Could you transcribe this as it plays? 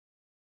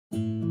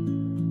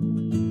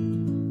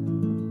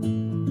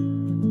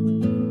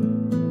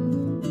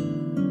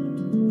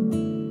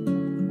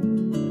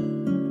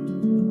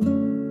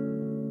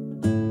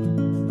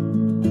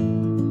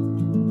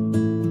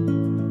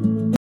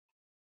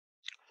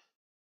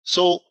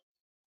So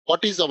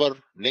what is our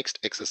next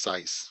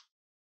exercise?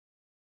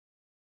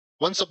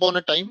 Once upon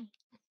a time,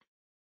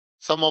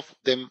 some of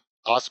them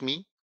asked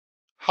me,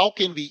 how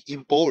can we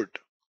import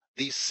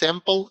these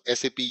sample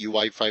SAP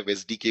UI5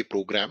 SDK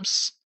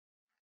programs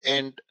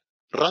and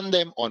run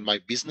them on my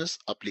Business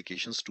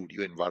Application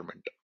Studio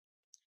environment?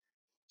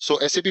 So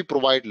SAP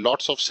provide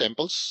lots of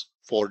samples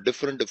for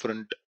different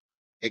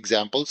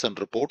examples and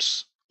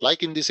reports.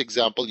 Like in this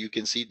example, you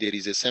can see there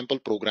is a sample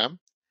program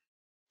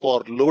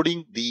for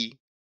loading the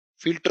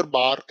filter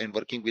bar and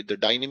working with the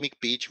dynamic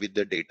page with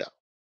the data.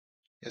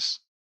 Yes.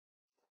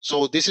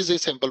 So this is a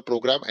sample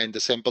program and the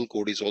sample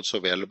code is also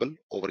available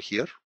over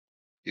here.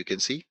 You can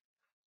see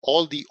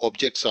all the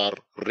objects are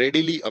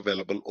readily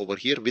available over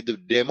here with the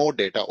demo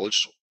data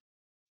also.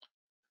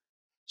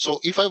 So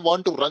if I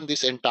want to run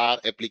this entire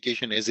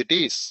application as it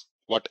is,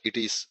 what it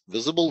is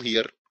visible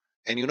here,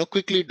 and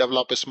quickly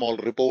develop a small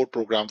report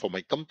program for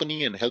my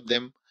company and help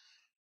them,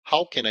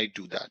 how can I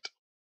do that?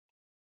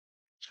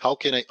 How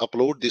can I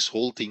upload this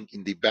whole thing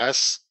in the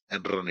BAS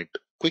and run it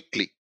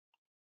quickly?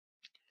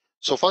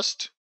 So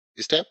first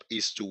step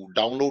is to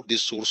download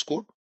this source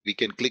code. We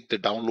can click the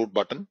download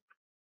button.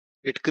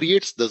 It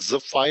creates the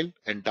zip file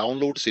and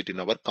downloads it in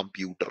our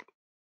computer.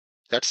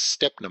 That's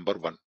step number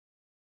 1.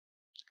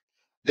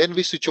 Then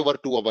we switch over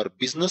to our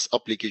Business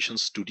Application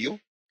Studio,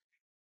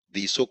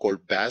 the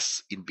so-called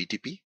BAS in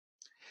BTP,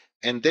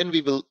 and then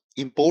we will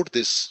import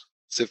this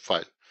zip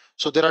file.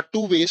 So there are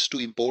 2 ways to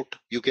import.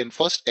 You can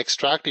first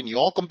extract in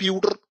your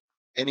computer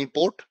and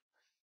import,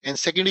 and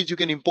second is you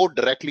can import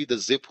directly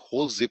the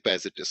whole zip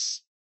as it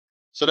is.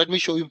 So let me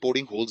show you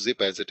importing whole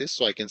zip as it is.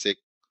 So I can say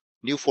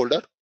new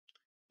folder.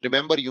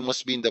 Remember, you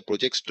must be in the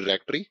projects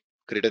directory,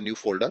 create a new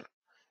folder,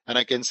 and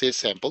I can say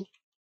sample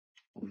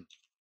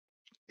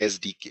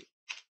SDK.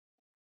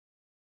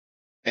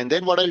 And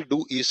then what I'll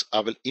do is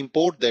I will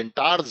import the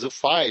entire zip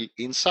file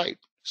inside.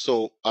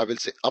 So I will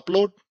say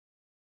upload,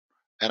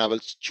 and I will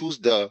choose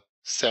the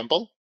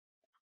sample,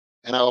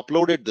 and I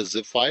uploaded the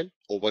zip file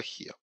over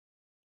here.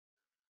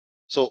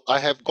 So I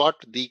have got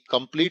the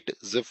complete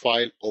zip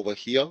file over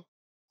here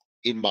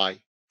in my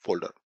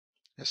folder.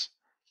 Yes.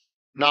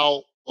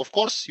 Now, of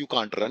course, you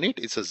can't run it.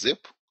 It's a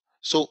zip.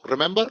 So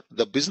remember,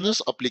 the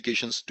Business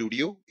Application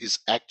Studio is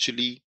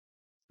actually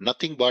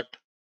nothing but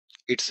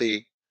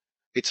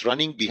it's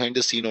running behind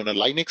the scene on a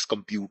Linux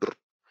computer.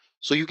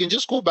 So you can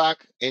just go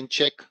back and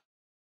check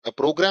a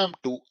program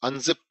to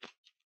unzip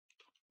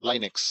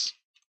Linux.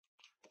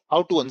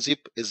 How to unzip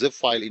a zip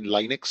file in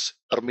Linux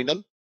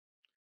terminal.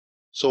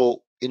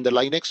 So in the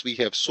Linux, we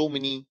have so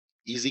many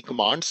easy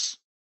commands.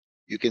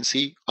 You can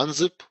see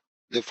unzip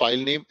the file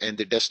name and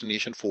the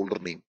destination folder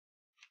name.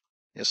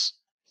 Yes.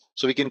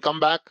 So we can come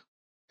back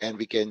and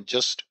we can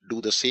just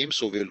do the same.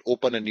 So we will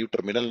open a new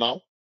terminal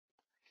now,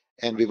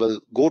 and we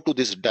will go to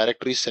this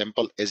directory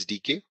sample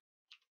SDK.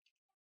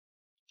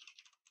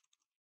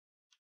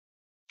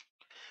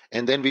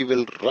 And then we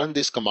will run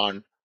this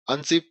command,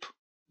 unzip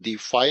the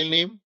file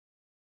name.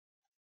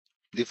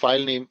 The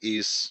file name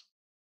is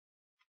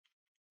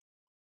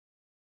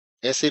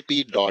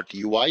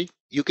sap.ui.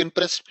 You can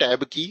press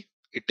tab key.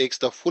 It takes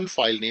the full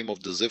file name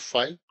of the zip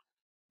file,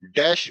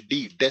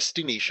 -d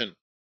destination,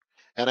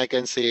 and I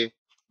can say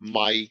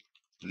my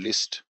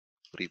list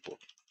report.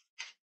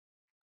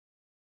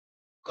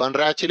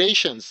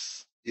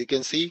 Congratulations. You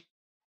can see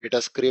it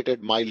has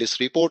created my list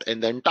report,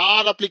 and the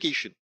entire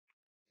application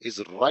is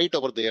right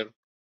over there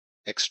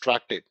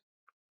extracted.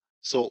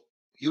 So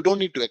you don't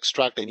need to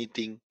extract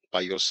anything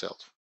by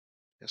yourself.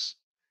 Yes.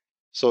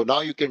 So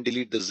now you can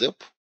delete the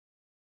zip.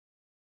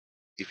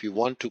 If you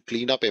want to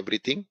clean up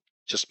everything,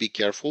 just be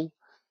careful.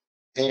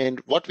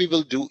 And what we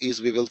will do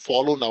is we will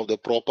follow now the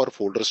proper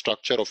folder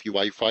structure of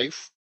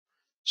UI5.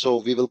 So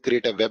we will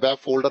create a web app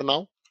folder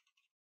now.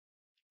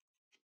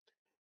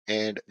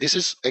 And this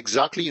is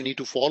exactly you need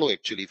to follow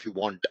actually if you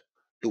want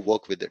to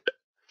work with it.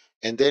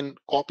 And then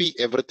copy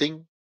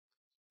everything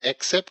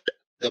except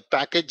the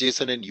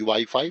package.json and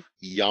UI5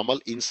 YAML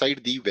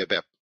inside the web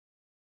app.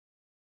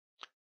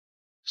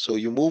 So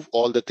you move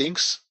all the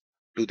things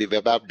to the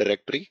web app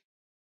directory,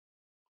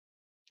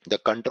 the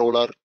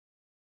controller,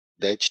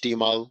 the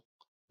HTML,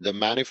 the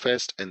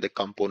manifest, and the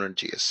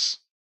component.js.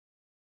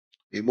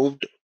 We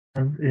moved.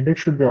 And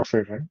index should be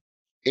outside, right?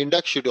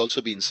 Index should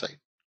also be inside.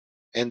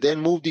 And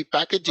then move the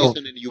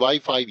package.json and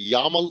UI5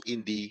 YAML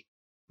in the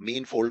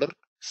main folder,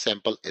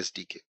 sample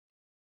SDK.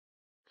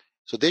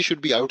 So they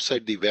should be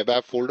outside the web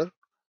app folder.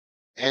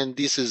 And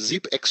this is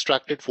zip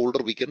extracted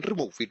folder we can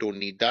remove. We don't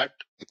need that.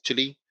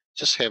 Actually,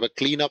 just have a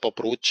cleanup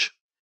approach.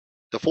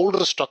 The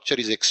folder structure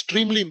is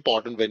extremely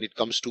important when it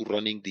comes to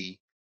running the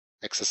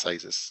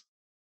exercises.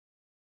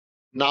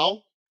 Now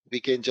we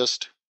can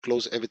just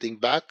close everything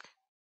back.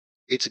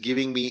 It's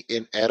giving me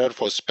an error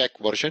for spec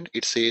version.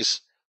 It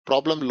says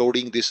problem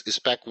loading this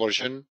spec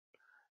version.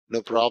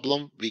 No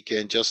problem. We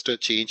can just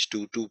change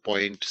to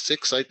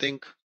 2.6, I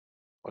think,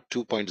 or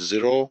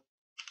 2.0.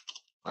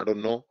 I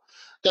don't know.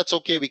 That's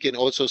okay. We can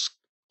also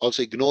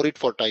ignore it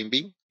for time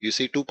being. You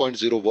see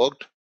 2.0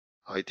 worked.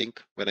 I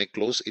think when I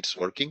close, it's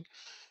working.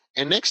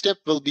 And next step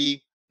will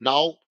be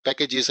Now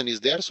package.json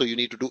is there, so you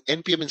need to do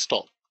npm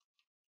install.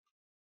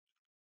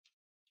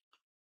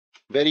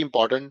 Very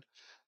important.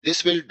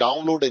 This will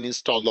download and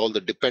install all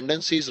the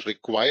dependencies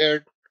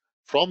required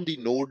from the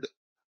node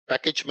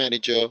package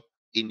manager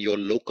in your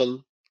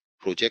local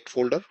project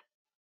folder.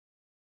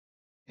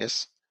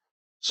 Yes.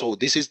 So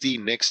this is the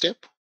next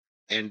step.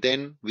 And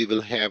then we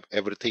will have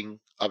everything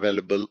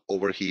available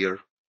over here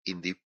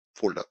in the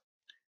folder.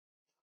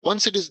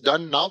 Once it is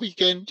done, now we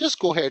can just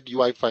go ahead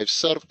UI5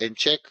 serve and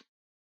check.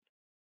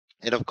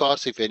 And of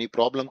course, if any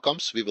problem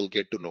comes, we will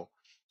get to know.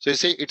 So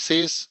it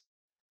says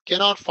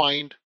cannot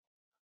find,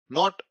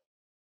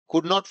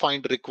 could not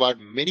find required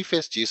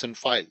manifest JSON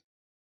file.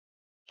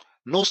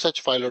 No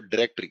such file or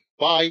directory.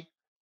 Why?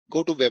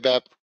 Go to web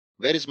app.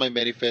 Where is my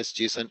manifest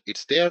JSON?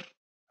 It's there.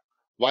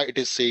 Why it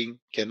is saying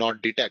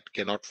cannot detect,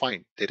 cannot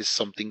find? There is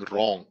something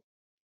wrong.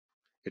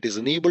 It is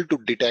unable to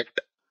detect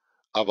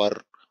our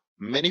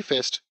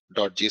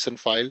manifest.json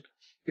file.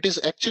 It is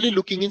actually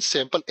looking in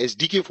sample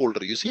SDK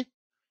folder. You see,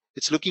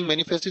 it's looking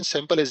manifest in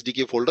sample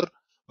SDK folder,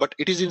 but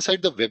it is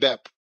inside the web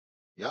app.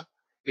 Yeah,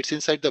 it's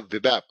inside the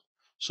web app.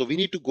 So we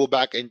need to go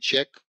back and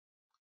check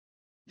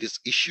this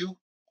issue,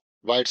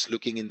 why it's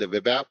looking in the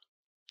web app.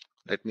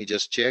 Let me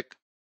just check.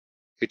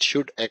 It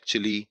should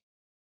actually,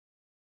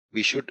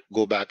 we should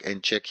go back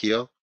and check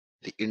here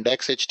the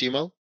index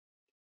HTML.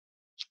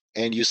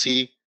 And you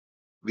see,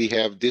 we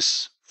have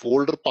this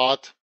folder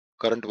path,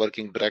 current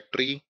working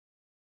directory,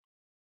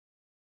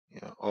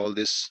 yeah, all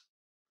this.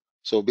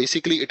 So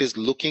basically it is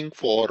looking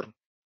for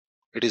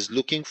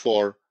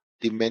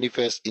the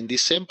manifest in the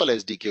sample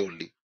SDK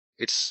only.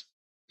 It's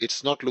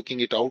not looking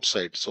it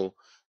outside. So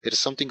there is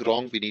something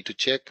wrong. We need to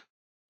check.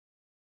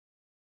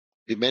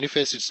 The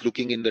manifest is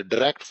looking in the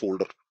direct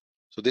folder.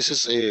 So this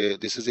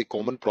is a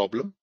common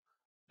problem.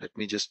 Let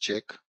me just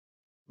check.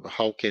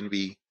 How can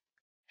we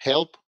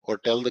help or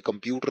tell the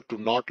computer to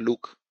not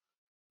look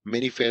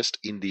manifest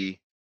in the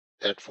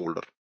that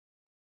folder?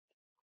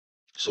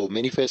 So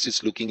manifest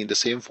is looking in the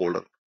same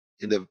folder,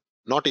 in the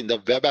not in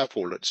the web app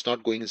folder. It's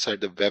not going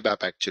inside the web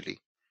app actually.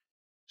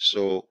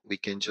 So we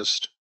can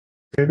just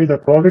Maybe the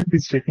project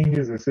is checking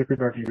is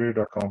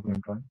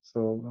sap.ua.component, right?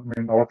 So, I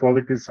mean, our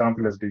project is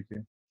sample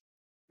SDK.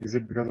 Is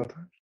it because of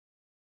that?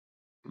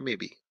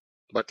 maybe,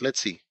 but let's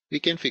see. We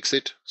can fix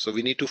it. So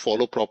we need to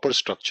follow proper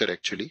structure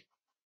actually.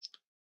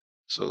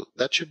 So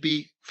that should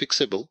be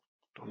fixable.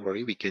 Don't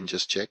worry, we can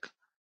just check.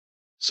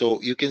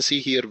 So you can see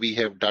here we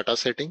have data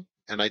setting,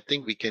 and I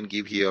think we can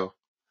give here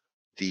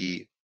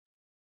the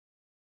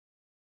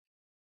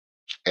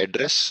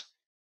address.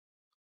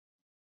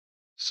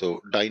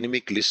 So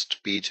dynamic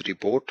list page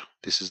report,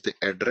 this is the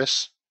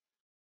address.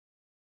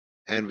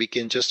 And we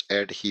can just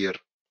add here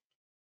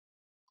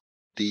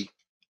the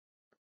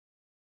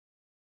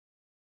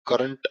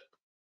current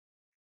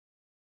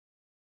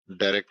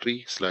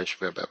directory slash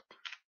web app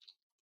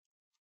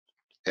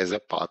as a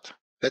path.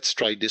 Let's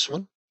try this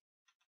one.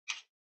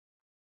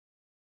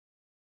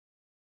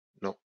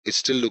 No, it's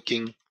still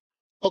looking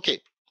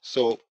okay.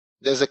 So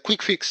there's a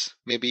quick fix.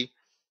 Maybe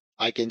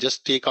I can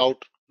just take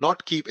out,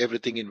 not keep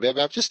everything in web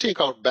app, just take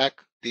out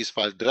back these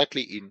files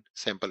directly in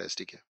sample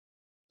SDK.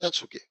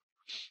 That's okay.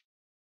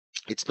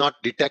 It's not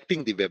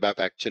detecting the web app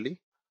actually.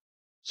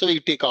 So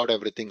you take out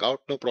everything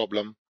out, no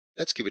problem.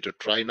 Let's give it a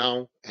try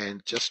now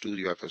and just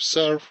do UFF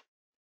serve.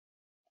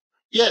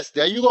 Yes,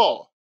 there you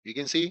go. You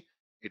can see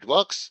it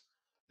works.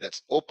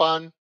 Let's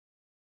open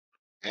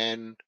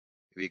and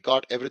we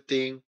got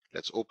everything.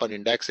 Let's open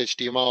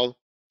index.html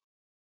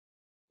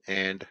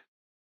and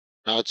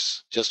now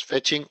it's just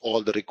fetching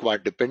all the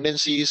required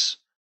dependencies.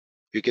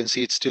 You can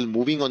see it's still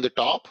moving on the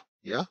top,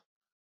 yeah,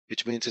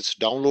 which means it's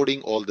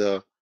downloading all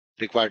the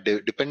required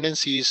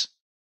dependencies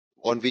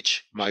on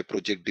which my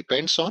project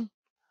depends on.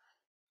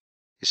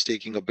 It's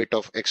taking a bit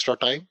of extra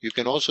time. You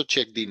can also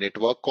check the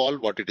network call,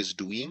 what it is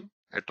doing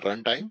at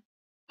runtime.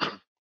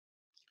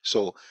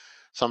 So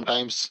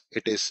sometimes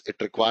it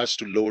requires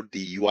to load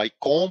the UI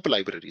comp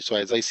library. So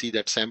as I see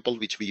that sample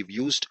which we've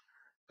used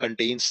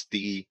contains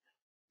the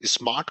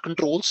smart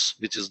controls,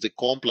 which is the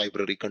comp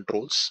library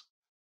controls.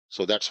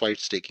 So that's why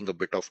it's taking a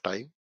bit of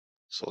time.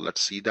 So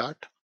let's see that,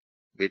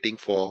 waiting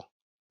for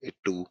it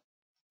to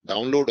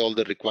download all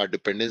the required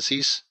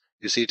dependencies.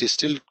 You see it is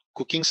still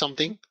cooking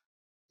something.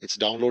 It's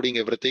downloading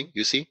everything.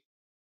 You see,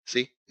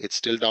 it's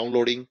still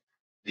downloading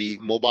the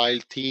mobile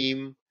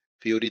theme,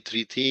 Fiori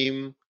 3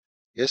 theme.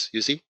 Yes,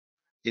 you see,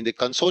 in the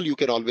console, you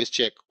can always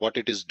check what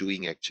it is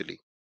doing actually.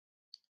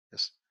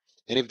 Yes.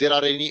 And if there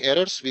are any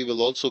errors, we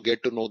will also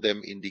get to know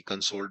them in the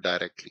console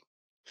directly.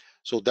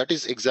 So that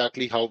is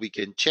exactly how we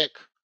can check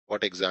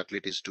what exactly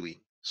it is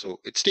doing. So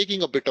it's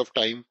taking a bit of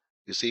time.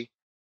 You see,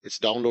 it's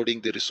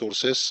downloading the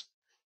resources.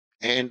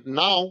 And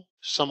now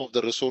some of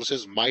the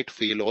resources might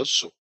fail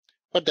also,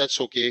 but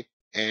that's okay.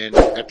 And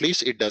at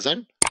least it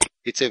doesn't.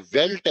 It's a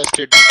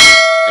well-tested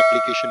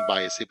application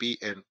by SAP.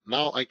 And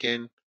now I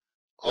can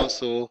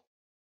also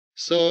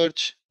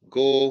search,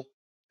 go,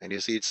 and you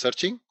see it's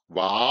searching.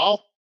 Wow,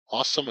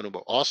 awesome,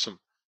 Anubhav, awesome.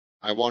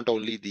 I want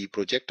only the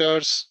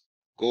projectors.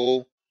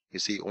 Go, you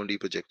see only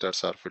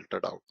projectors are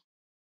filtered out.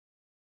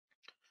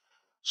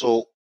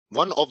 So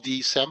one of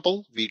the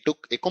sample, we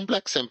took a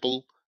complex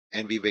sample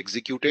and we've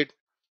executed.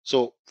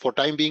 So for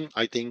time being,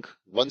 I think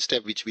one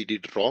step which we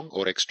did wrong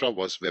or extra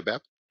was web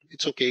app.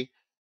 It's okay.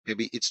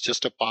 Maybe it's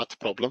just a path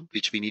problem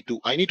which I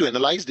need to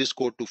analyze this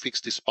code to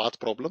fix this path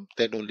problem.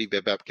 Then only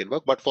web app can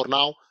work. But for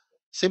now,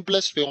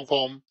 simplest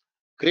form,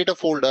 create a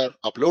folder,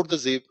 upload the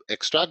zip,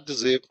 extract the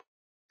zip,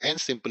 and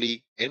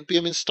simply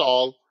npm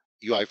install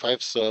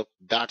UI5 serve.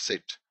 That's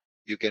it.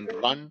 You can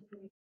run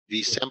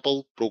the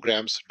sample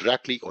programs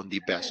directly on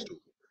the BAS tool.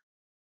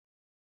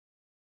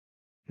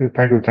 Yeah,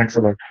 thank you. Thanks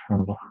a lot. Yeah.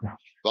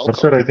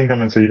 That's Welcome. where I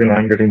think so even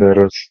I'm getting the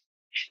errors.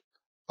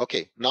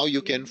 Okay, now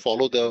you can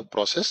follow the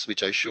process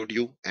which I showed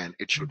you and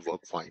it should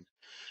work fine.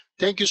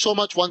 Thank you so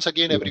much once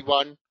again, Yeah.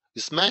 everyone.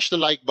 Smash the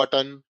like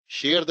button,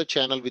 share the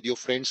channel with your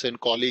friends and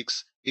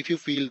colleagues if you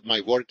feel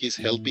my work is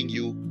helping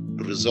you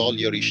to resolve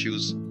your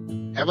issues.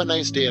 Have a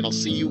nice day, and I'll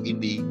see you in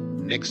the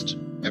next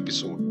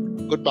episode.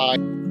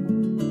 Goodbye.